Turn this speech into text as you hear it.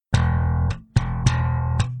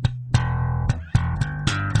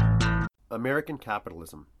American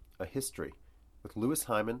Capitalism, A History, with Louis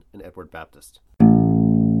Hyman and Edward Baptist.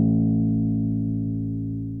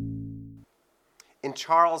 In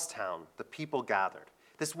Charlestown, the people gathered.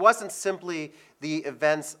 This wasn't simply the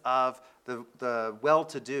events of the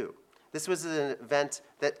well-to-do. This was an event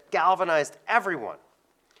that galvanized everyone.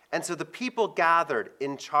 And so the people gathered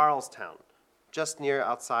in Charlestown, just near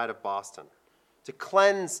outside of Boston, to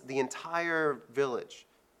cleanse the entire village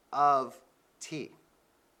of tea.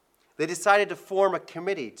 They decided to form a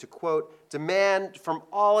committee to, quote, demand from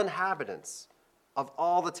all inhabitants of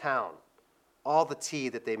all the town all the tea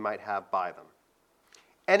that they might have by them.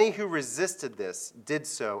 Any who resisted this did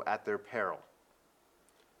so at their peril.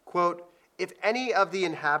 Quote, if any of the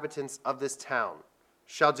inhabitants of this town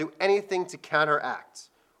shall do anything to counteract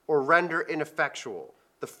or render ineffectual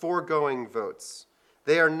the foregoing votes,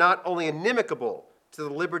 they are not only inimical to the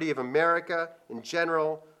liberty of America in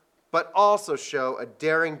general, but also show a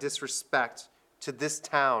daring disrespect to this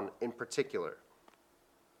town in particular.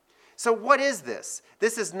 So what is this?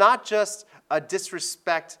 This is not just a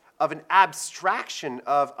disrespect of an abstraction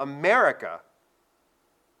of America,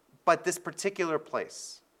 but this particular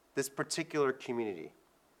place, this particular community.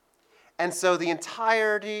 And so the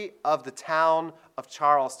entirety of the town of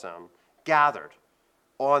Charlestown gathered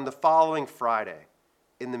on the following Friday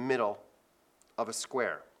in the middle of a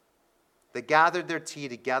square. They gathered their tea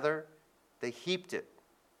together, they heaped it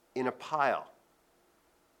in a pile,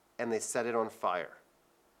 and they set it on fire.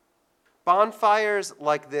 Bonfires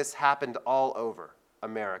like this happened all over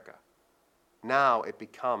America. Now it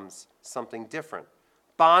becomes something different.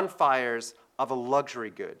 Bonfires of a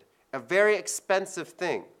luxury good, a very expensive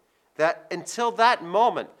thing that until that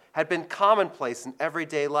moment had been commonplace in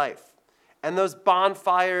everyday life. And those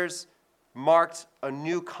bonfires marked a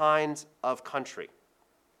new kind of country.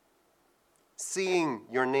 Seeing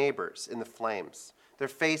your neighbors in the flames, their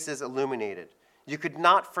faces illuminated, you could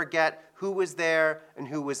not forget who was there and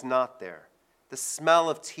who was not there. The smell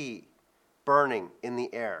of tea burning in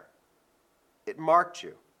the air. It marked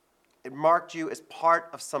you. It marked you as part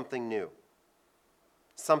of something new,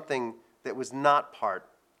 something that was not part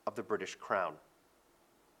of the British Crown.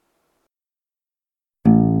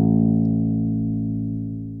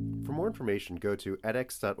 For more information, go to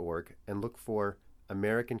edX.org and look for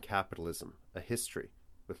American Capitalism, A History,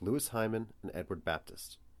 with Louis Hyman and Edward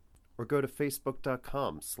Baptist. Or go to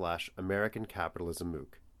facebook.com/American Capitalism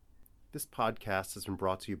MOOC. This podcast has been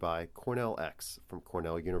brought to you by Cornell X from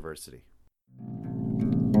Cornell University.